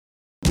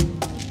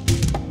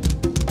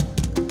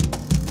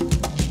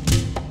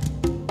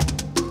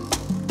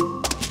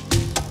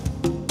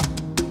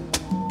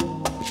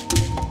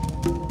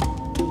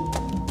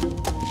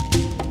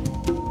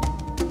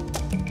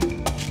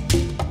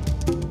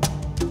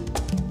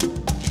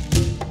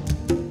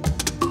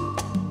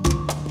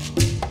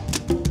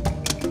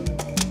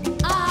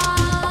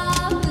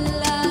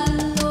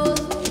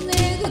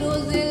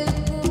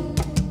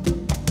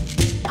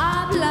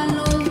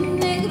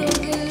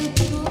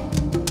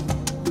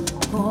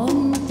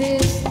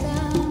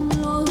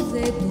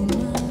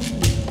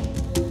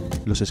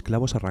Los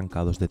esclavos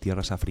arrancados de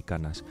tierras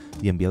africanas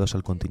y enviados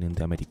al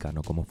continente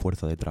americano como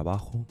fuerza de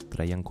trabajo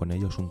traían con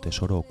ellos un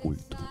tesoro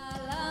oculto.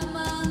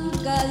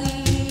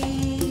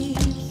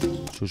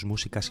 Sus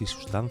músicas y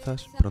sus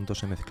danzas pronto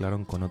se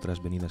mezclaron con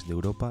otras venidas de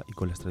Europa y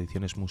con las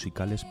tradiciones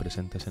musicales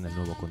presentes en el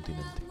nuevo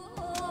continente.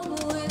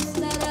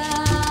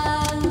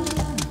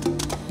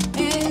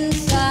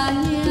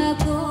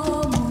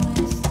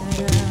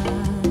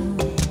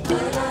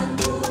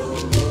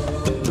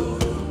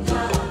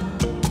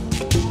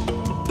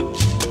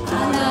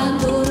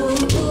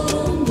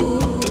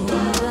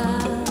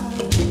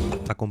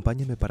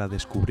 Acompáñeme para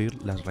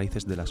descubrir las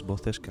raíces de las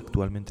voces que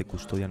actualmente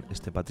custodian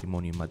este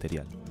patrimonio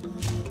inmaterial,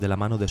 de la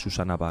mano de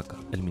Susana Baca,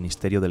 el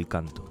Ministerio del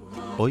Canto,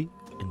 hoy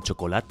en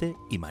Chocolate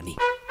y Maní.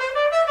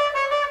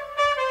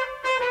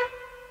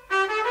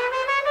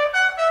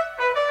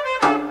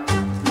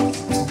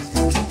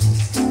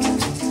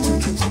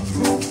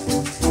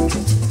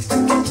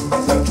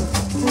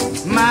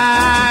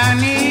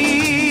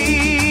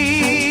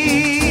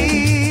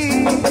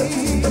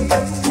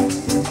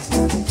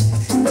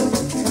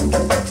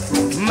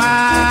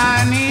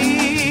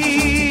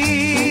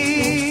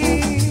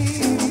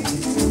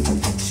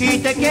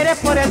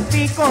 Por el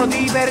pico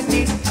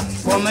divertir,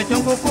 cómete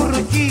un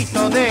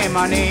cucurruchito de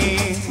maní.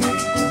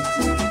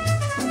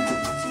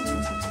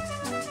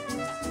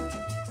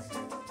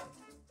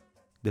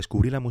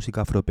 Descubrí la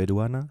música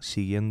afroperuana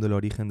siguiendo el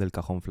origen del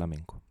cajón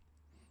flamenco.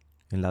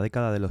 En la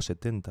década de los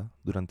 70,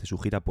 durante su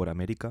gira por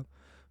América,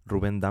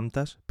 Rubén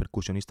Damtas,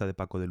 percusionista de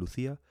Paco de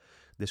Lucía,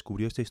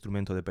 descubrió este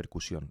instrumento de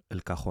percusión,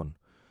 el cajón,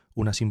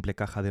 una simple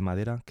caja de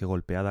madera que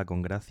golpeada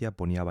con gracia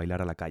ponía a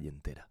bailar a la calle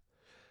entera.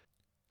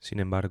 Sin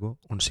embargo,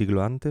 un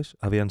siglo antes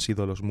habían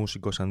sido los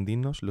músicos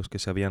andinos los que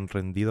se habían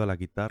rendido a la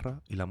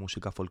guitarra y la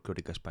música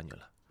folclórica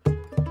española.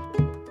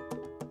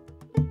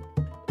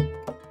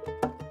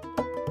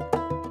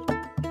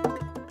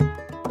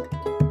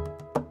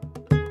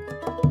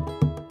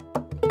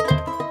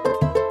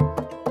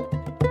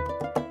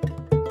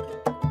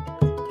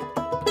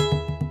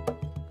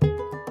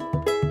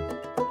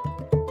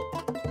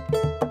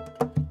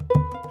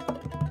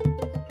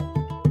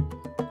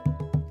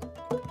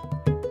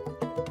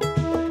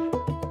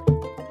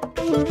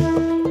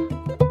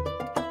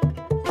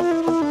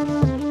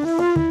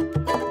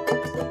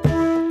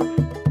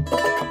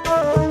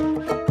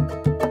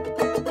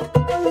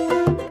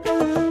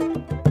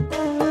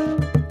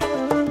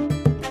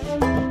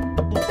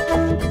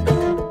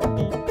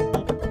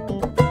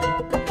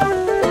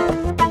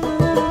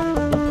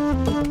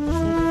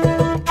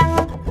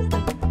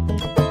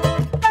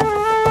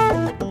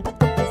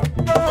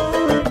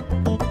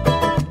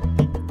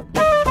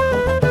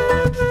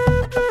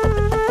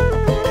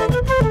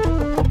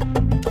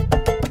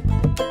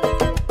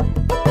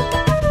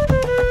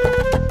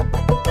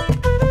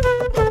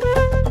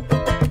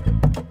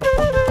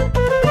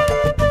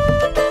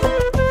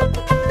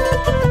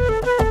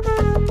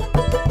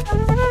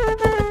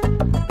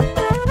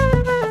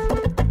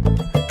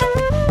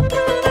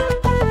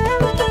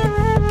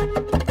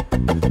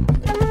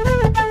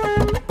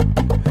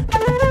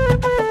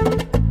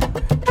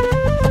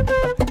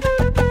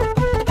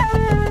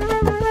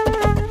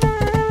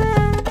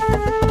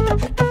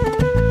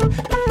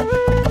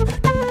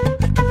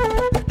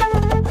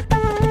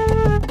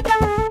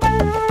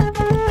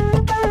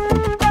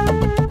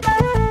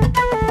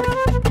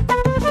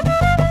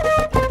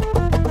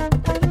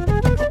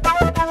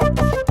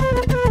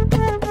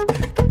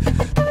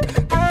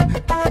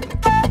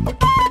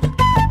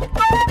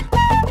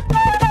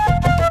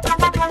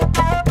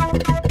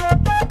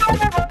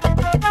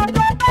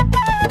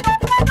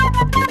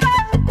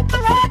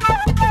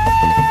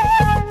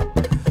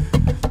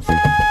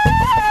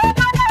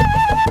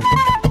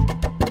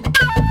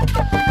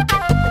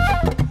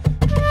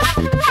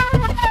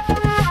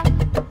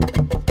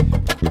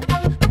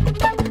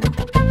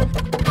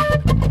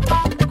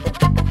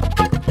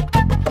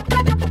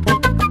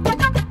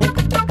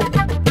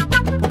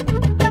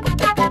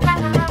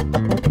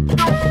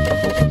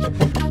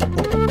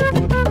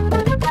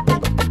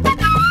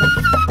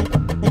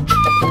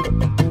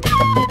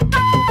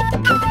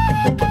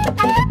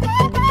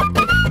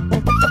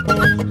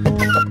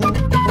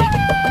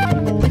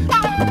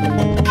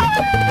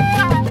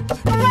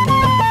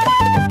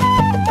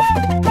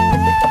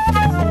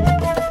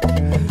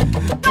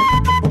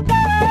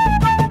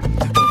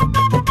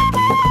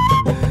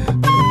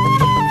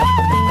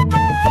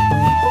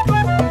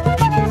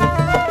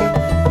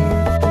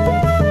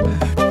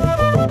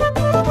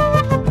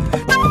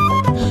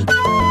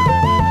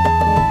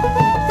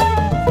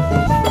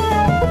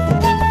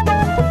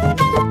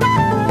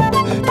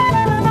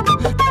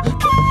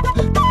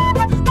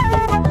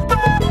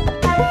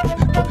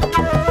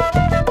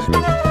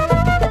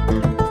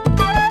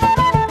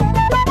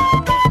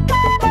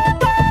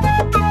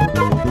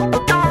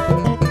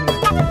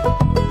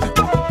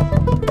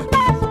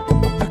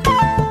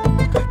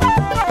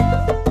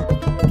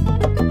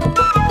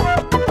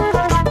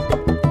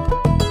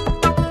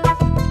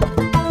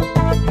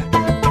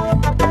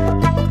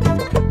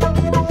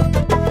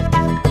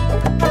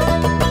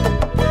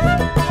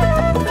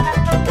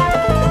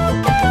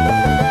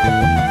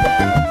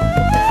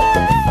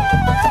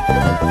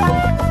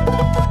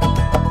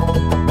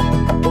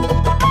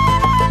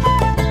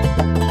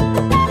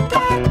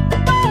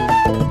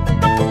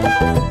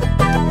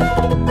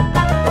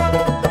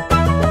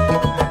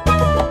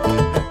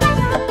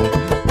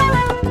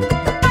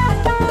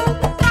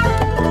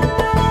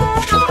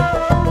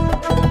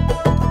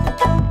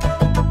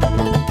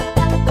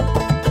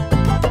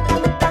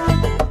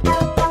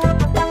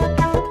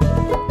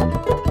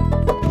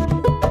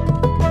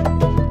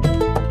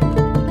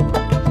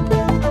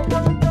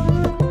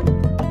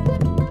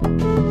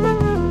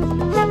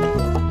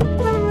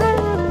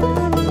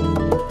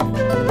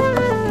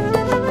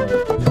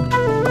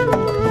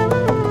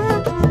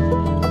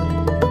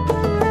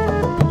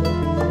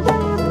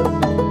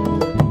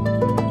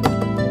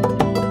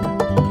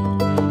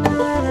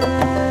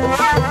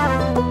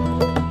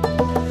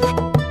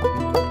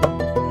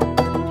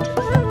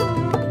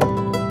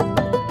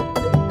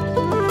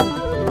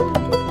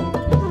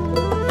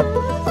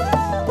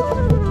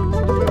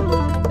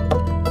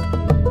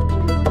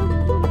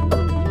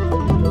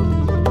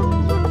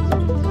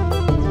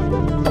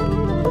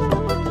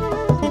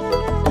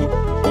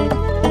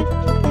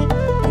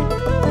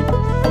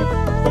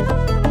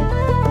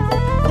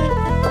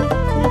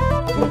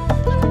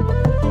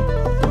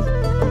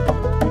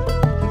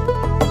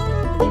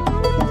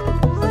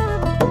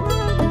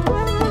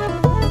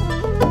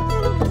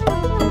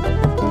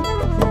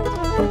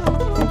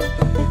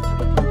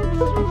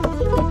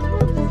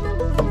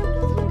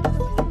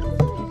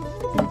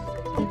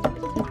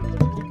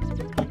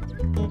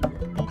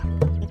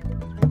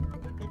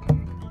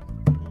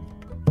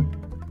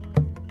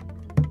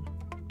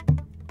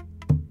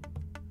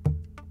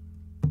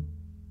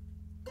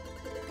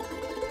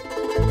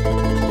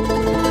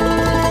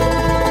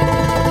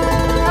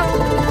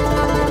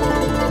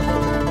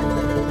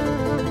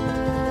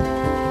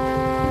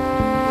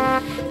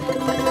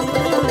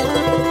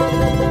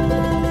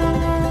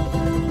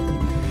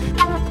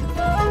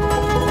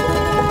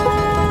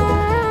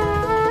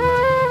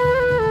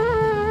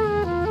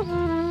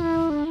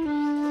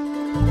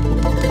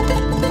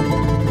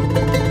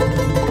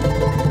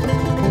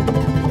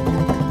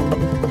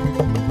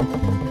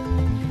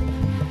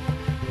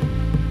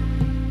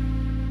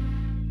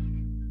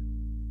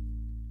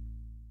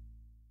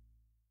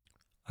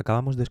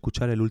 Acabamos de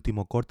escuchar el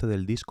último corte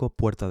del disco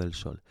Puerta del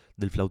Sol,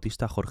 del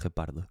flautista Jorge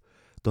Pardo,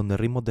 donde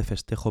ritmos de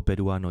festejo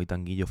peruano y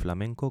tanguillo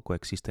flamenco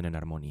coexisten en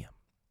armonía.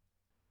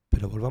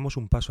 Pero volvamos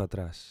un paso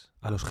atrás,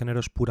 a los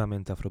géneros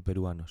puramente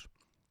afroperuanos,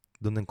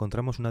 donde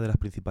encontramos una de las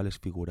principales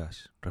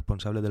figuras,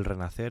 responsable del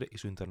renacer y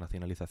su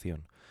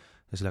internacionalización.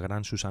 Es la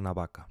gran Susana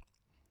Baca.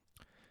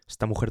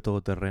 Esta mujer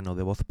todoterreno,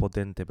 de voz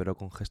potente pero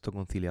con gesto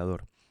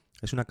conciliador,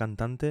 es una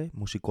cantante,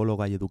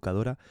 musicóloga y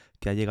educadora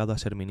que ha llegado a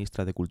ser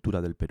ministra de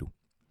Cultura del Perú.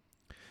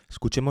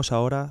 Escuchemos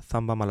ahora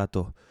Zamba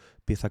Malató,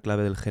 pieza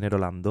clave del género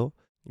landó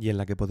y en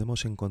la que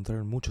podemos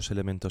encontrar muchos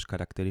elementos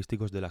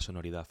característicos de la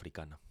sonoridad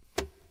africana.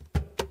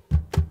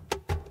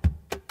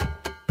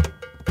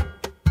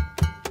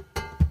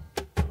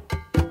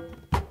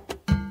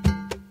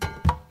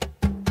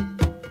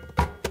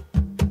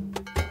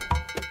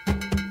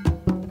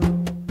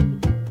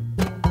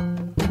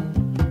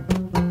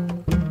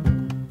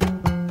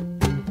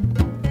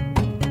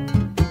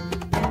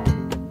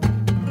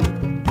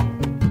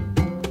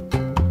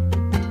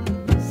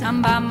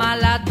 Samba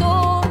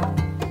malato,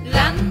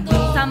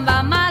 lando,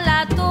 samba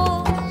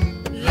malato,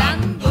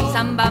 lando,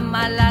 samba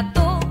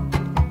malato,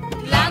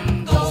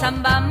 lando,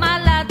 samba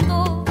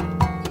malato,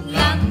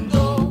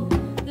 lando.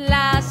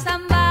 La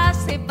samba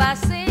se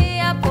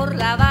pasea por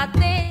la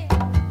bate,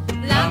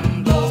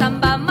 lando,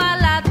 samba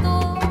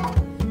malato,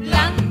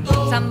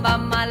 lando, samba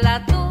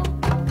malato,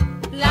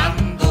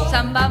 lando,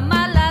 samba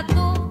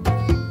malato,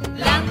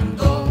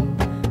 lando.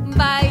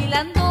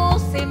 Bailando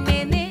se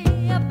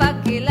menea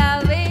pa' que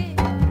la ve.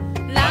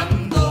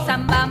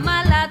 Samba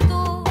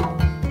malato,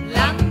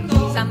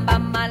 lando, samba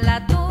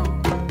malato,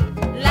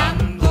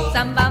 lando,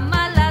 samba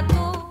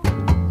malato,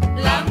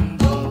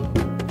 lando.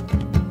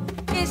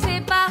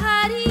 Ese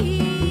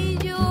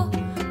pajarillo,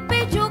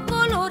 pecho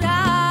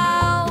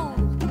colorado,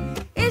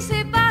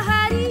 ese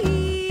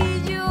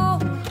pajarillo,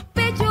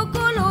 pecho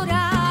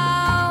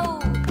colorado,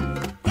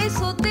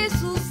 eso te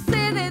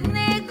sucede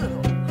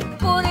negro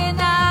por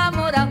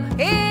enamorado,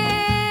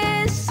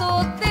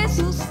 eso te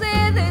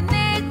sucede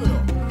negro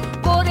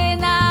por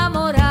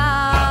enamorado.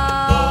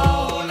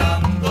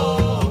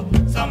 Lando,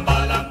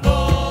 samba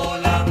lando,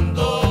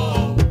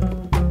 lando.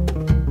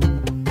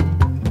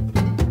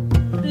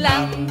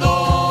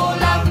 Lando,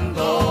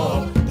 lando,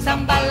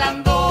 samba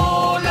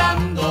lando,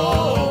 lando.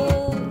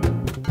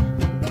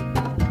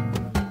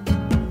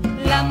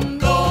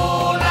 Lando,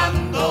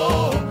 lando,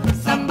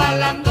 samba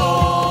lando,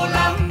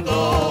 lando.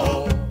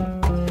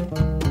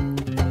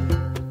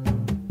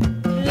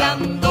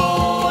 Lando,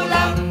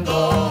 lando,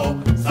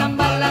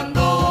 samba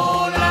lando,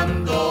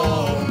 lando.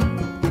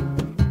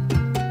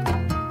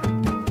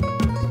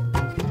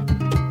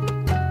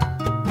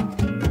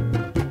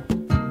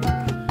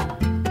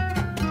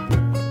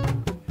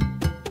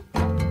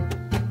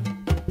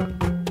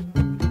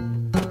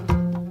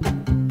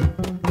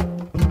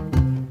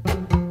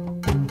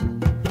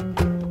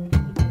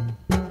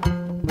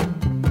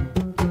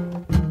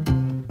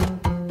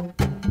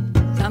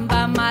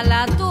 Samba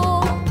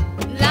malato,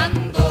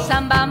 lando,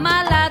 samba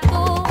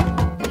malato,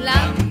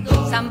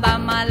 lando, samba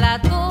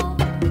malato,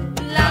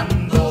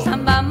 lando,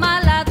 samba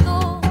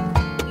malato,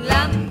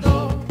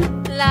 lando.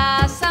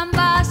 La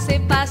samba se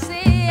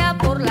pasea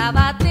por la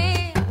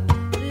bate,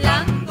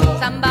 lando,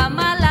 samba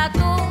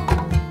malato,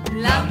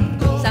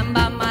 lando,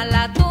 samba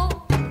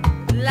malato,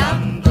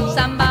 lando,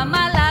 samba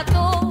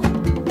malato,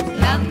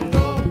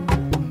 lando.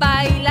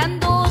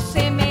 Bailando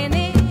se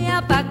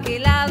menea pa' que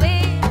la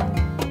ve,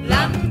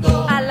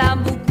 lando, a la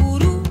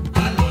mucurú,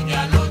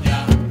 Aloya,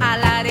 aloya, a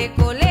la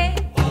recolé,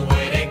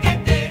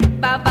 owerequete,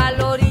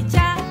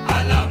 babaloricha,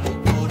 a la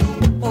mucuru,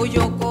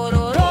 oyo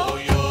cororó,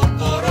 oyo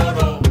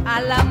cororo, a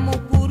la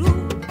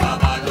mucurú,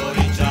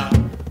 babaloricha.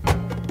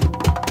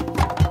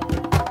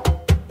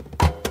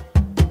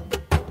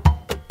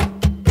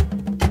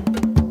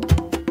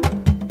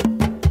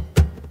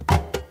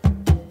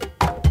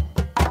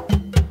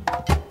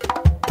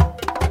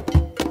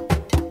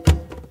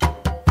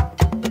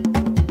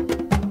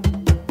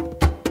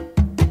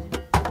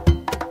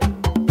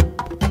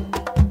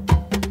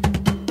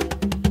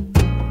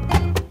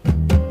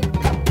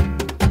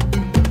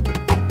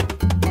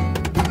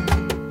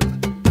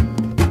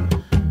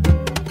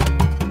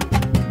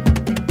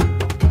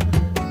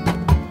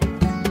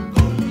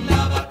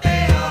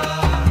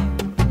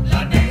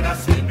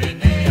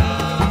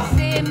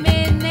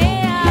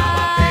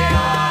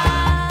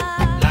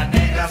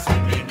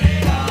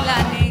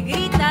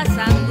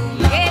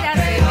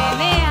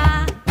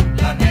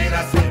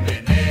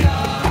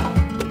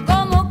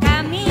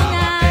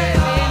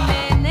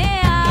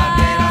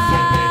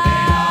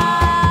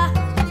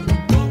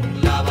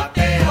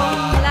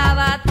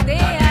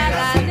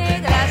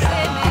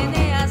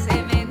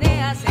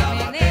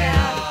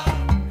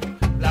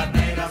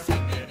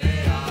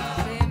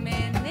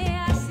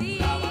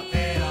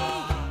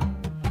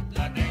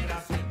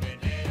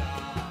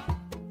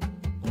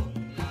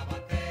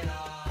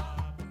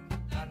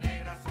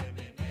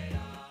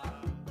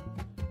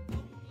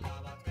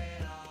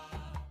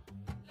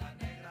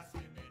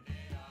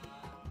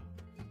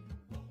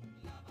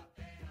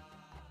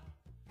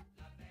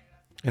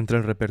 Entre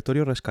el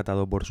repertorio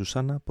rescatado por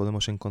Susana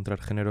podemos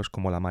encontrar géneros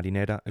como la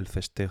marinera, el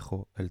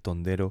festejo, el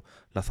tondero,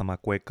 la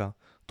zamacueca,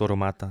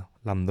 toromata,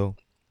 landó.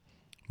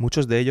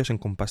 Muchos de ellos en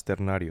compás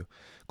ternario,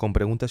 con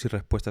preguntas y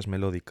respuestas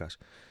melódicas,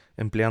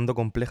 empleando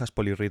complejas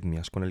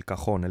polirritmias con el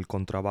cajón, el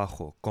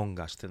contrabajo,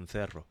 congas,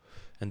 cencerro,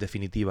 en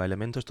definitiva,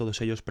 elementos todos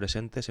ellos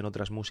presentes en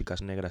otras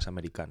músicas negras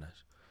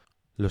americanas.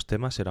 Los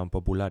temas serán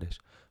populares,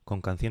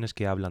 con canciones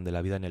que hablan de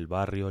la vida en el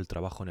barrio, el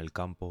trabajo en el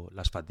campo,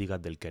 las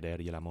fatigas del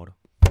querer y el amor.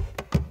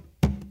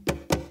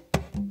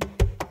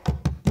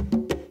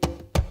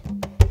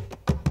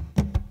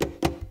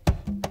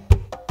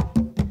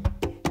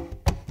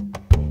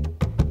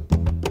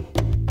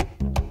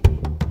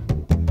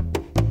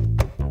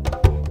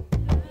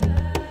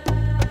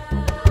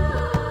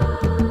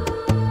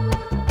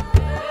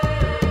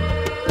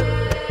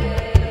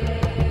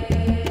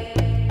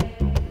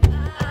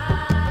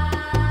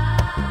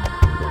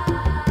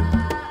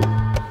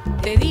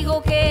 Te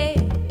digo que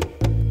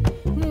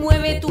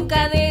mueve tu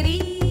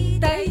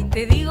caderita y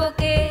te digo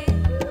que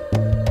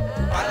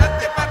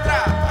Pa'lante pa'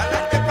 atrás,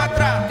 pa'lante pa'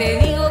 atrás. te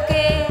digo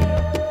que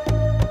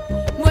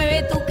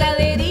mueve tu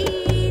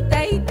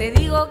caderita y te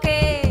digo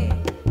que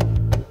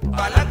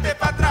Pa'lante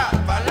pa' atrás,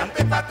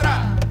 pa'lante pa'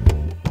 atrás.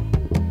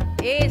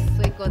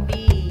 eso es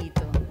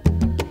cotito.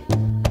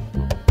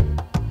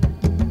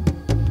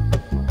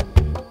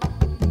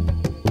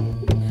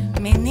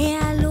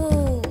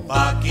 Menéalo,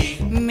 Pa' aquí,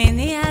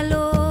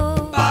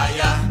 menéalo, pa'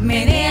 allá,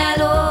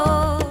 menéalo,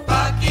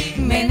 pa' aquí,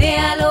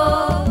 menéalo.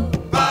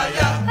 pa'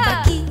 allá. Pa'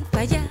 aquí, pa'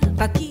 allá,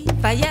 pa' aquí,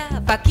 pa' allá,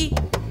 pa' aquí.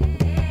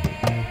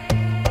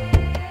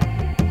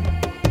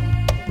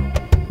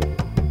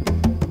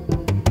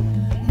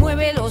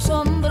 Mueve los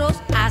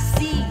hombros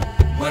así,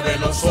 Mueve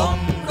los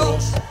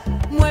hombros,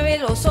 mueve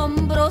los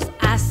hombros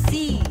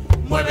así,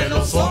 mueve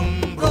los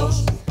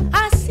hombros.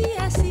 así,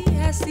 así,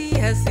 así,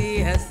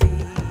 así, así.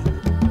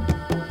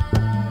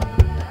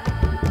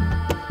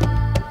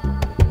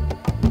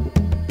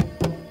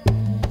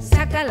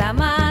 Saca la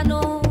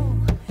mano,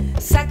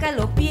 saca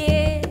los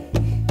pies,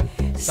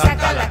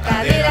 saca la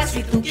cadera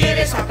si tú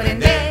quieres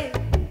aprender.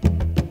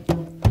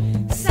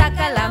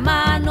 Saca la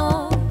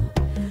mano,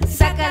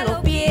 saca los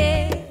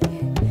pies,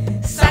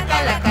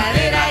 saca la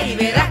cadera y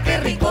verás qué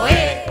rico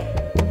es.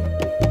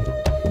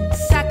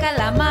 Saca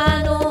la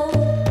mano,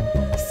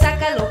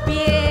 saca los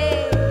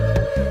pies,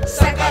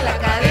 saca la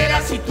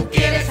cadera si tú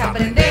quieres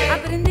aprender.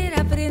 Aprender,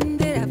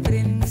 aprender,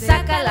 aprender.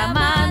 Saca la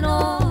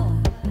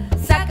mano,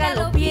 saca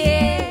los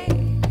pies,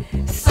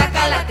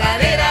 saca la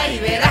cadera y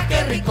verás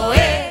qué rico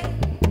es.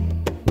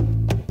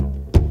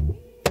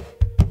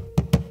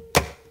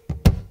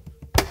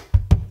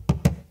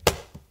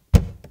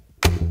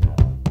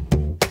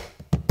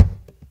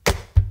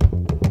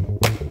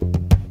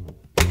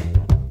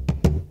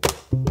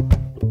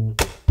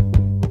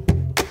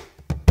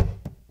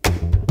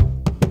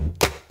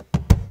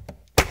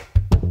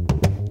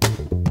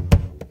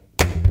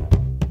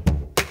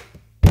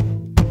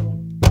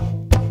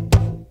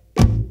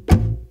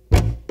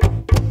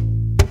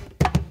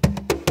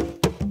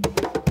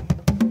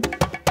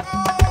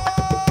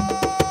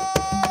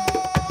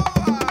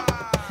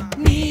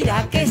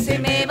 Mira que se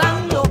me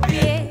van los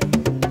pies,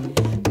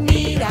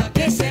 mira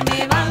que se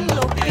me van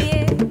los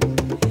pies,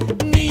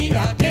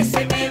 mira que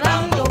se me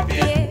van los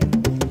pies,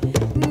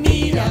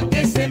 mira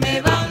que se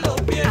me van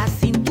los pies. La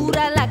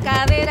cintura, la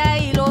cadera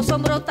y los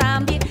hombros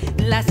también,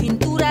 la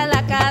cintura,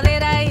 la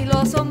cadera y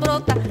los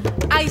hombros también.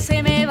 Ay,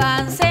 se me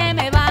van, se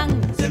me van,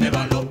 Se me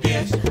van los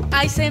pies,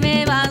 ay, se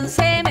me van,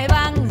 se me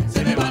van.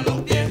 se me van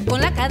los pies,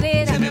 Con la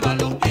cadera, se me van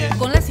los pies,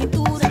 con la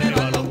cintura, se me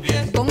van los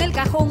pies, con el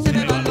cajón, se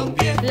me van los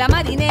pies, la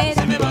marinera,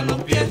 se me van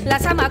los pies, la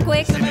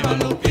zamacueca, se me van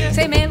los pies,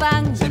 se me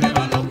van, se me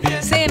van los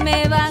pies, se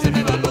me van, se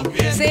me van los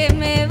pies, se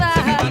me va,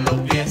 se me van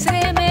los pies,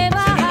 se me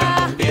va,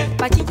 los pies,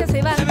 Pachicha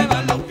se va, se me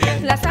van los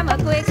pies, la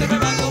zamacueca, se me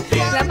van los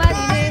pies, la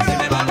marinera, se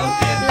me van los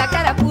pies, la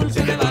carapulca,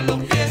 se me van los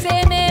pies,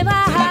 se me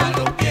baja, van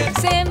los pies,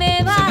 se me se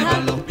me baja,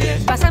 van los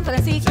pies, pa' San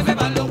Francisco, se me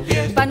van los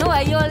pies, pa'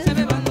 Nueva York, se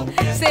me van los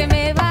pies, se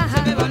me baja,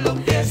 se me van los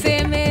pies.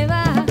 se me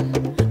baja,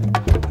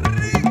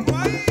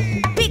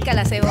 pica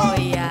la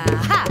cebolla,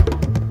 ¡ja!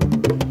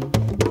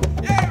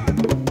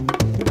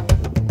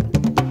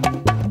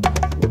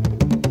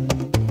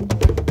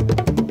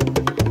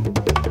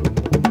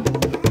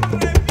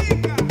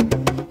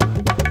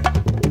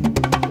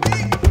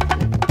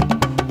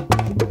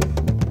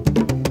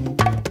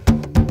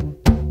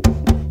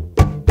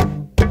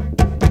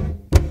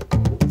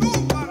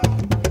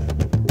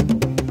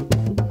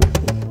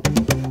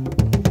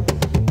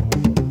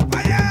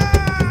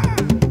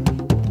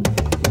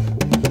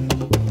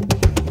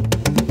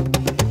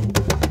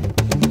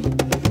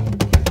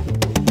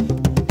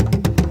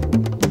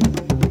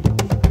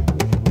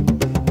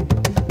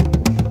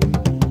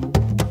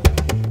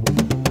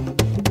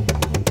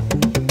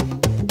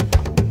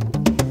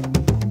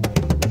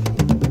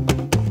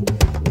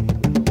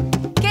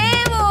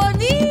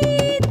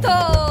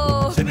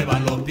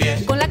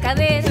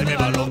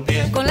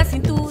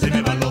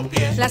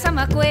 la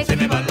zamacueca, se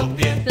me van los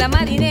pies, la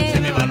marinera, se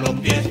me van los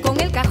pies, con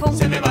el cajón,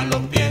 se me van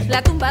los pies,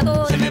 la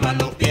tumbadora, se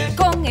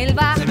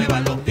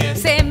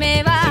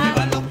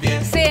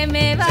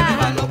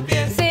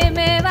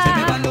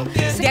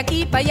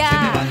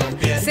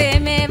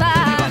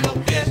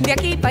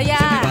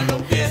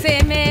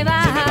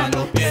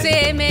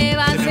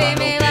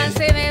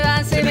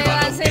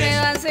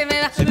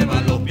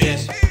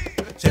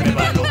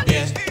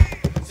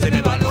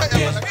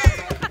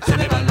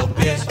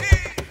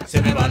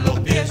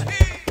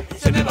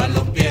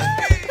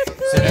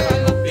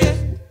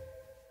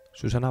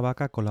Susana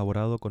Baca ha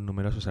colaborado con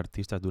numerosos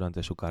artistas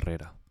durante su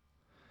carrera.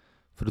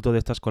 Fruto de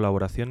estas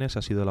colaboraciones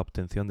ha sido la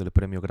obtención del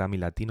premio Grammy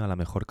Latino a la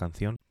mejor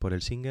canción por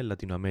el single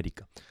Latin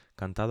America,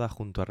 cantada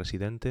junto a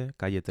Residente,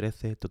 Calle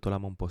 13, Totola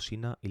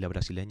Momposina y la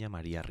brasileña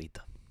María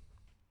Rita.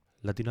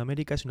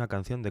 Latinoamérica es una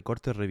canción de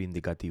corte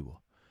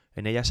reivindicativo.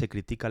 En ella se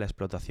critica la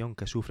explotación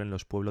que sufren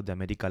los pueblos de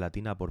América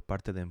Latina por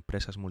parte de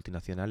empresas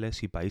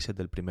multinacionales y países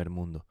del primer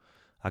mundo,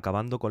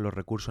 acabando con los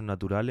recursos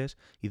naturales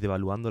y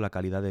devaluando la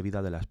calidad de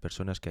vida de las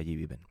personas que allí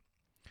viven.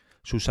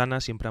 Susana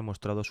siempre ha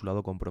mostrado su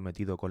lado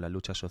comprometido con las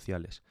luchas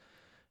sociales,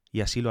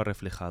 y así lo ha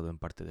reflejado en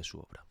parte de su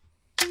obra.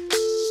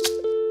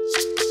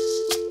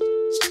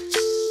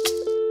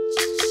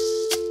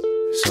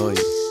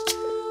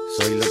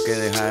 Soy lo que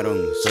dejaron,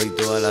 soy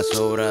toda la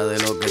sobra de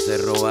lo que se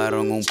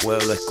robaron. Un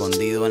pueblo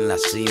escondido en la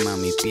cima,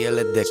 mi piel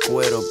es de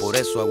cuero, por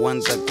eso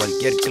aguanta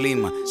cualquier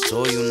clima.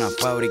 Soy una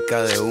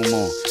fábrica de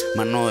humo,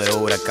 mano de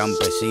obra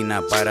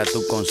campesina para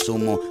tu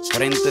consumo.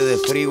 Frente de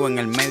frío en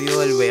el medio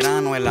del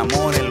verano, el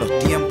amor en los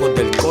tiempos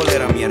del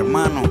cólera, mi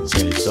hermano.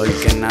 El sol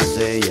que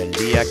nace y el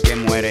día que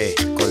muere,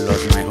 con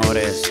los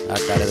mejores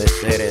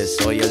atardeceres.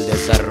 Soy el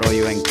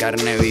desarrollo en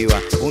carne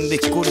viva, un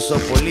discurso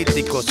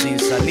político sin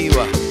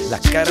saliva.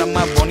 Las caras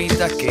más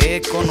bonitas que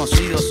he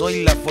conocido,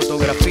 soy la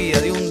fotografía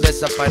de un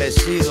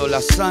desaparecido.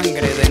 La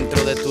sangre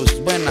dentro de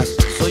tus venas,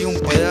 soy un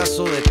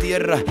pedazo de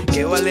tierra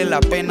que vale la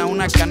pena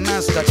una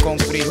canasta con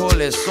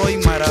frijoles. Soy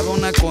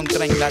Maradona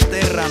contra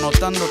Inglaterra,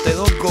 anotándote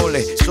 2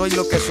 goles. Soy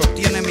lo que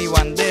sostiene mi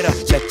bandera,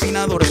 la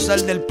espina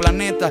dorsal del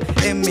planeta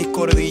en mis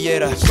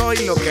cordilleras.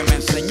 Soy lo que me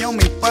enseñó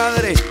mi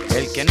padre,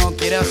 el que no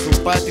quiere a su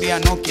patria,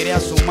 no quiere a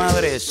su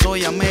madre.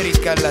 Soy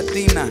América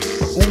Latina,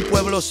 un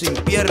pueblo sin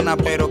pierna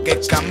pero que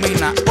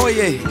camina.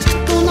 Oye,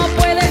 Tú no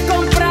puedes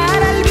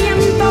comprar al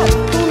viento,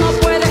 tú no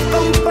puedes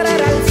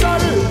comprar al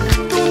sol,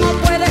 tú no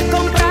puedes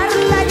comprar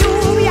la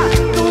lluvia,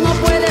 tú no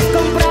puedes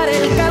comprar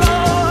el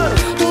calor,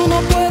 tú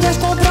no puedes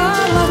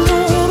comprar las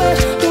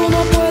nubes, tú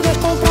no puedes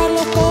comprar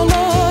los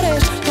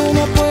colores, tú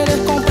no puedes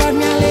comprar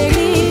mi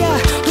alegría,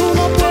 tú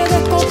no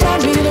puedes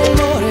comprar mis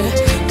dolores,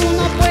 tú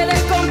no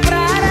puedes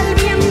comprar al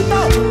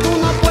viento, tú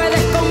no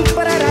puedes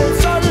comprar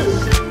al sol,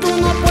 tú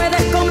no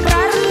puedes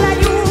comprar la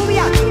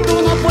lluvia,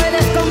 tú no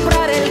puedes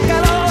comprar el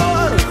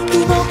calor.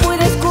 Tú no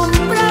puedes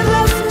comprar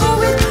las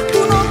nubes,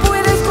 tú no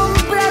puedes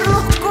comprar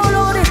los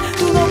colores,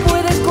 tú no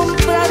puedes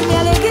comprar mi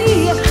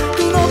alegría,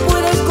 tú no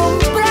puedes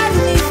comprar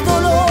mis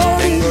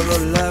dolores. tengo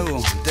los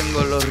lagos,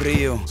 tengo los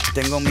ríos,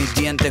 tengo mis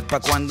dientes pa'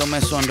 cuando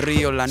me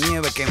sonrío. La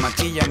nieve que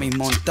maquilla mis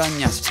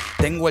montañas,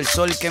 tengo el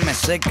sol que me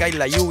seca y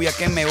la lluvia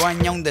que me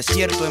baña. Un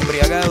desierto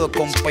embriagado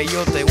con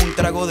peyote, un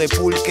trago de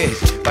pulque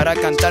para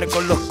cantar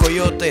con los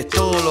coyotes.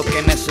 Todo lo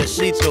que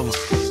necesito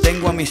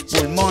tengo a mis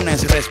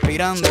pulmones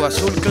respirando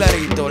azul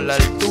clarito, la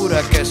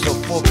altura que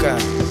sofoca.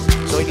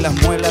 Soy las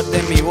muelas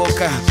de mi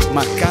boca,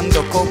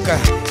 mascando coca.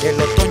 El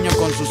otoño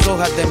con sus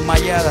hojas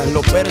desmayadas,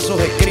 los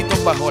versos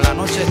escritos bajo la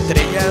noche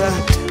estrellada.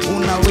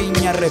 Una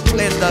viña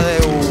repleta de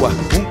uva,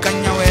 un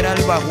cañaveral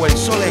bajo el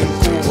sol en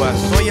Cuba.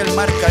 Soy el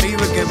mar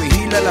Caribe que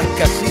vigila las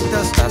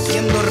casitas,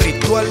 haciendo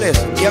rituales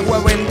y agua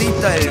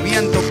bendita. El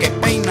viento que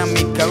peina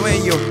mi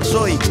cabello.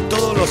 Soy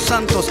todos los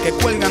santos que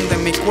cuelgan de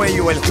mi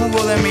cuello. El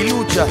jugo de mi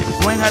lucha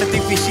no es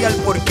artificial,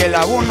 porque el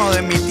abono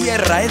de mi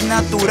tierra es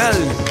natural.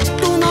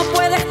 Tú no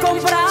puedes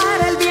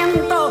comprar el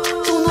viento,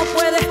 tú no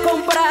puedes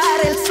comprar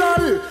el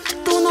sol,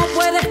 tú no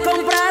puedes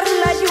comprar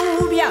la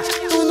lluvia,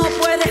 tú no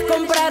puedes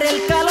comprar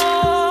el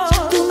calor,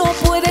 tú no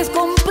puedes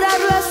comprar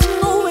las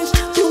nubes,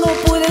 tú no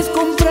puedes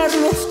comprar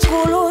los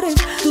colores,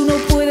 tú no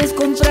puedes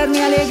comprar mi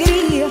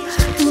alegría,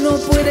 tú no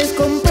puedes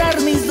comprar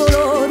mis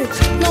dolores.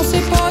 Não se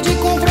pode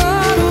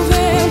comprar o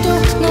vento,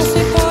 não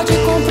se pode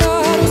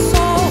comprar o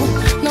sol,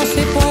 não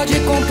se pode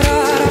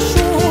comprar a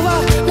chuva,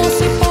 não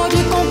se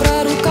pode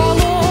comprar o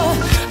calor,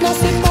 não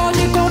se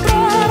pode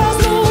comprar as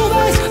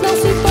nuvens, não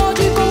se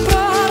pode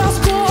comprar as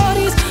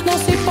cores, não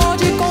se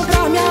pode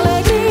comprar minha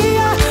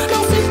alegria,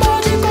 não se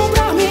pode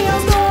comprar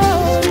minhas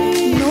dores.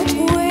 Não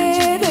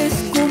puedes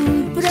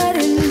comprar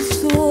el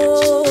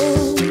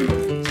sol,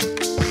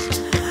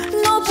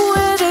 no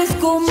puedes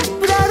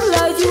comprar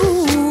la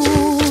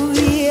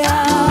lluvia.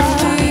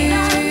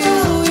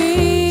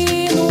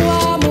 Fluindo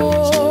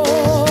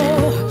amor,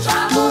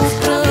 vamos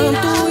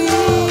pranto y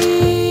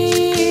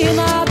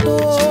na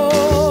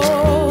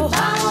dor,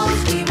 vamos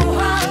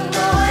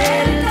dibujando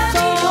el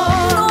sol.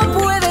 No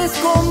puedes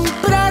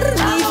comprar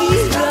mi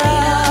vida,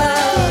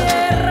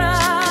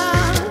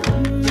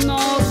 no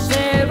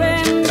se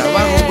vende.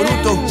 Trabajo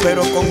bruto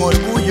pero con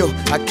orgullo,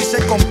 aquí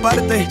se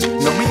comparte,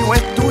 lo mío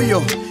es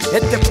tuyo.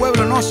 Este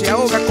pueblo no se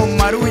ahoga con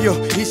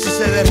marullo, y si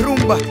se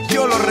derrumba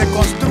yo lo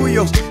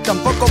reconstruyo.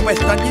 Tampoco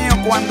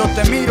pestañeo cuando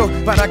te miro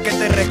para que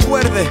te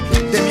recuerdes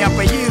de mi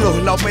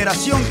apellido. La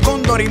operación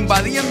Cóndor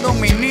invadiendo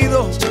mi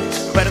nido,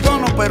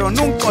 perdono pero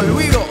nunca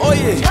olvido.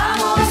 Oye,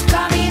 Vamos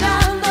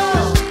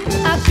caminando,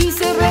 aquí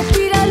se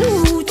respira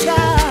lucha.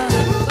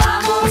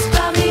 Vamos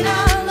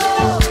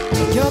caminando,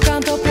 yo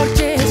canto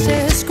porque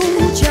se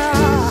escucha.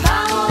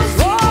 Vamos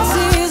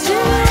voces de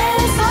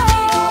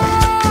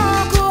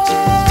saco.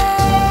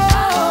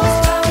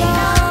 Vamos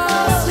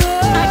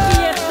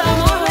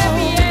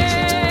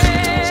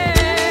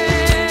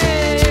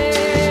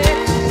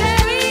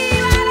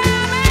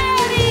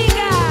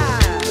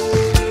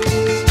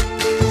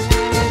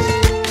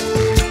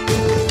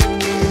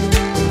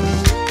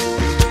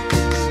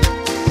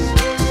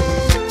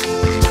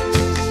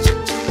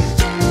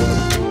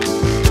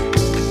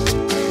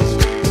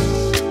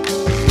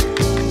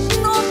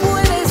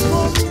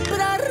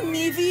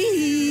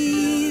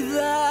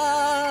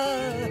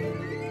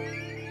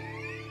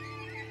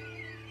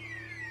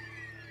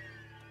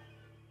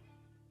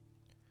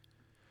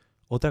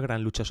Otra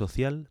gran lucha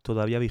social,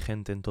 todavía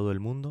vigente en todo el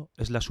mundo,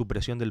 es la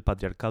supresión del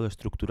patriarcado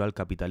estructural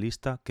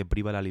capitalista que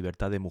priva la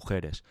libertad de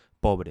mujeres,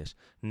 pobres,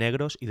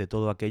 negros y de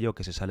todo aquello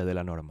que se sale de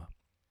la norma.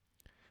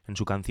 En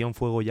su canción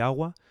Fuego y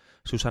Agua,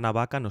 Susana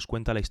Baca nos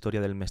cuenta la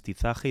historia del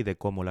mestizaje y de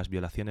cómo las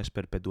violaciones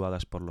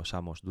perpetuadas por los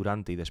amos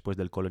durante y después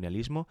del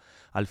colonialismo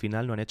al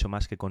final no han hecho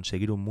más que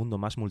conseguir un mundo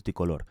más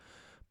multicolor,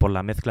 por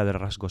la mezcla de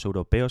rasgos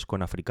europeos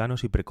con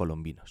africanos y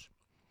precolombinos.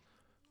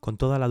 Con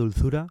toda la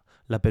dulzura,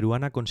 la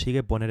peruana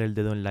consigue poner el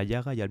dedo en la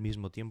llaga y al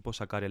mismo tiempo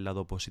sacar el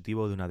lado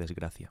positivo de una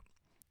desgracia.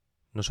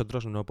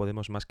 Nosotros no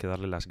podemos más que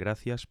darle las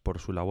gracias por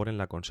su labor en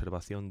la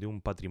conservación de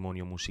un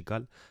patrimonio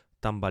musical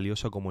tan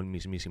valioso como el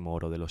mismísimo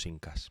oro de los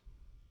incas.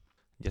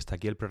 Y hasta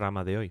aquí el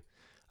programa de hoy.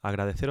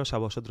 Agradeceros a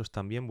vosotros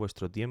también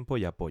vuestro tiempo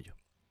y apoyo.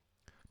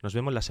 Nos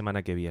vemos la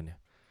semana que viene.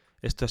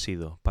 Esto ha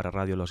sido para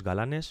Radio Los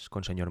Galanes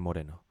con Señor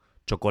Moreno.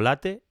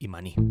 Chocolate y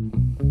maní.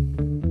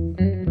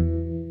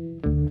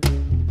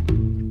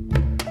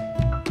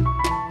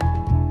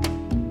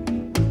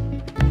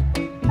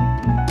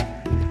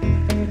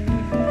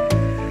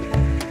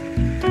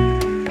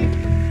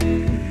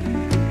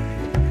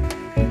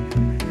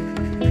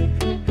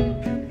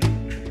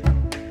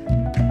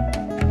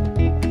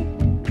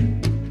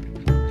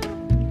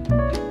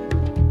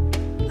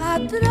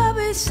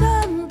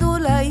 Atravesando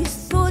la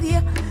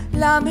historia,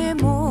 la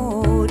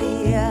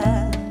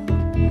memoria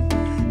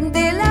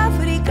del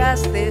África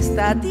de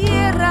esta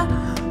tierra,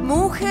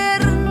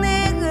 mujer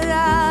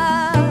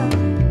negra.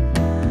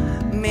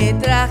 Me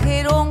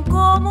trajeron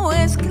como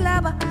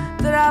esclava,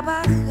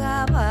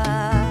 trabajaba.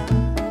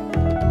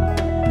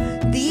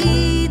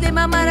 Di de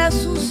mamar a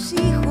sus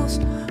hijos,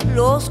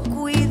 los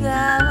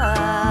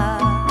cuidaba.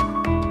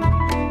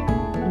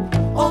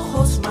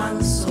 Ojos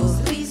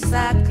mansos,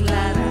 risa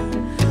clara,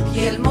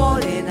 piel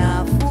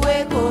morena,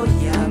 fuego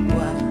y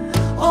agua.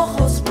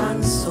 Ojos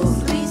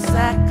mansos,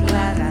 risa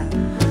clara,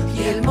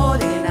 piel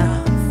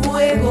morena,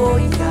 fuego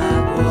y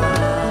agua.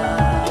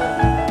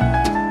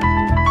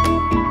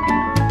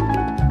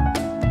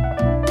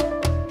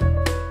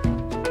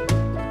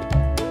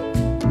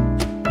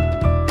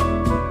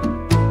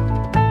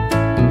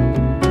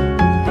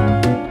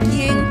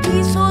 Quien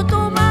quiso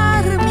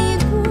tomar mi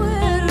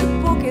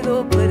cuerpo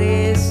quedó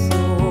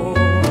preso.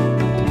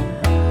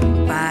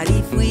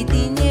 Parí, fui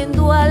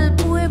tiñendo al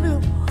pueblo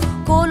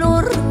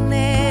color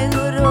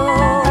negro.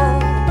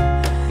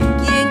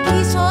 Quien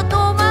quiso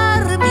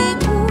tomar mi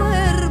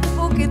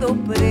cuerpo quedó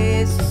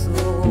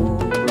preso.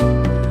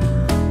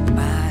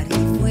 Parí,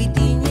 fui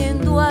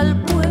tiñendo al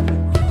pueblo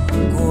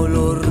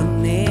color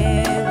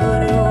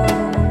negro.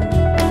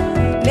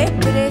 Les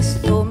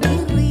presto mi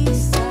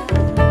risa,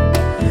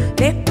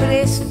 les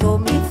presto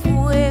mi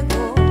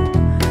fuego,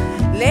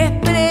 les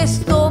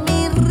presto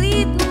mi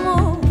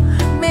ritmo,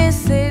 me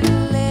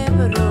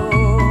celebro.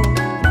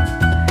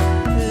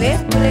 Les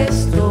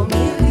presto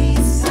mi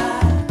risa,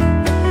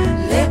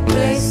 les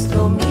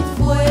presto mi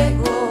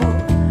fuego,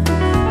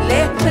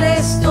 les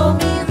presto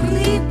mi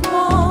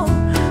ritmo,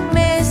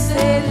 me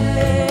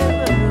celebro.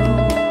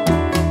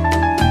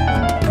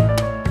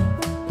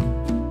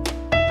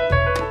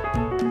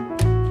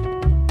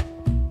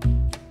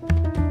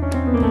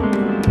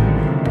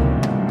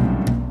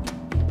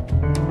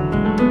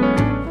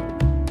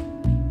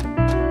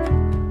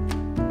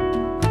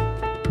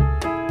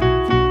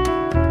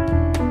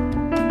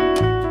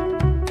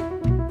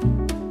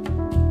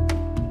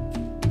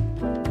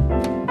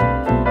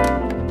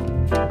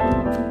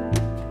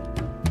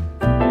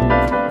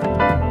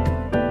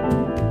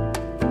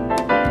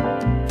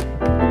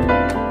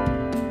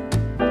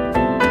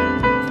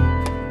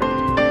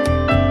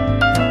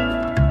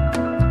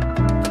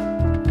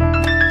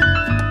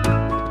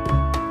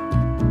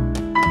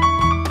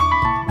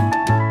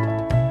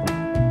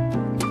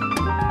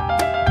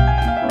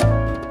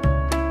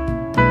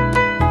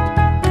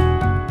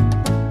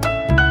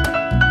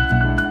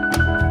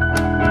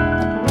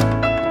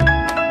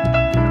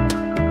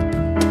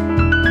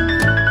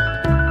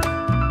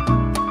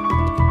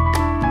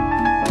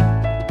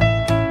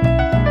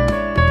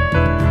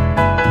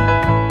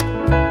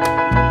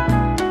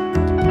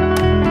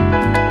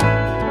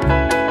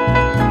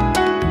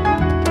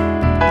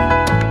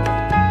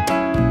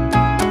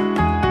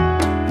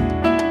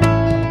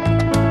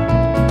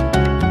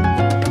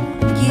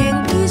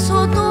 Quien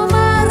quiso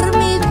tomar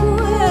mi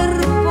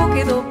cuerpo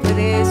quedó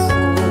preso.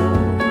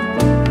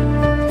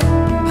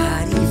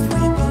 Parí,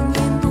 fui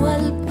tiñendo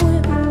al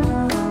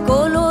pueblo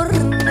color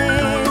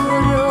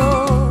negro.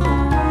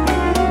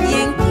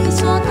 Quien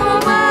quiso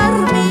tomar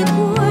mi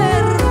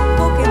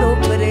cuerpo quedó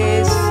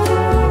preso.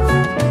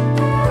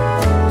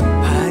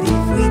 Parí,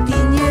 fui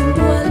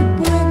tiñendo al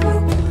pueblo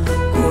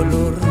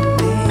color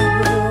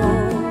negro.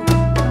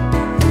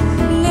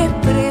 Les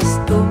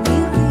presto mi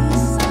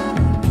risa,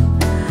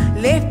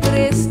 les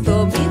presto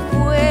mi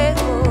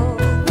fuego,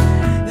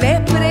 les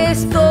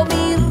presto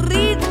mi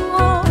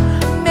ritmo,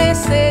 me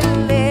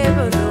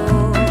celebro.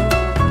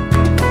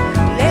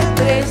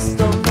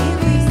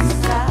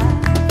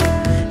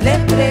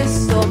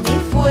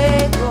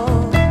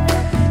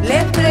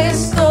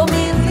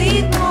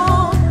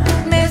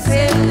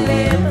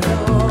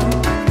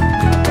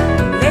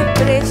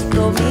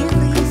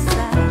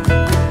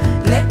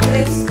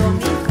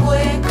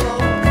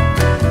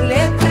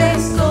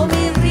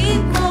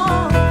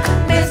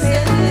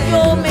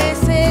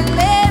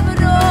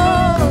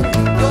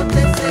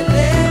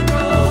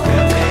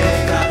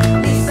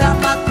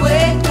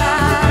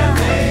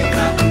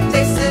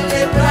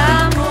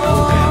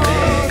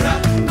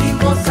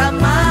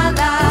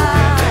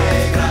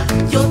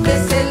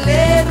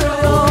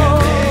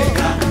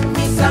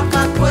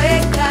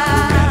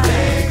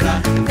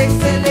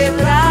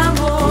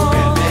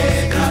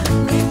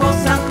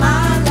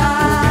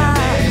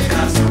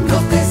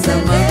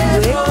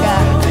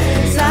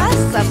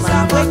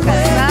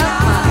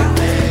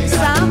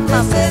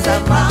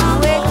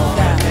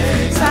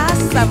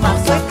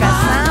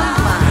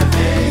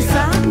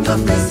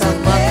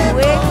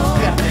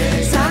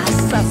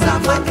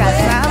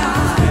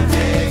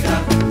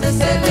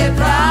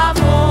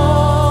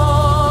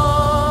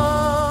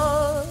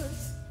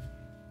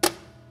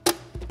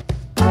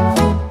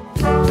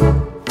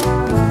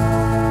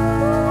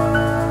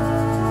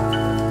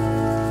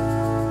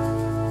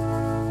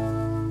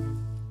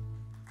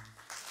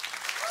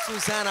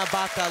 Susana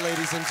Baca,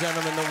 ladies and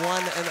gentlemen, the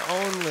one and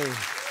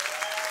only.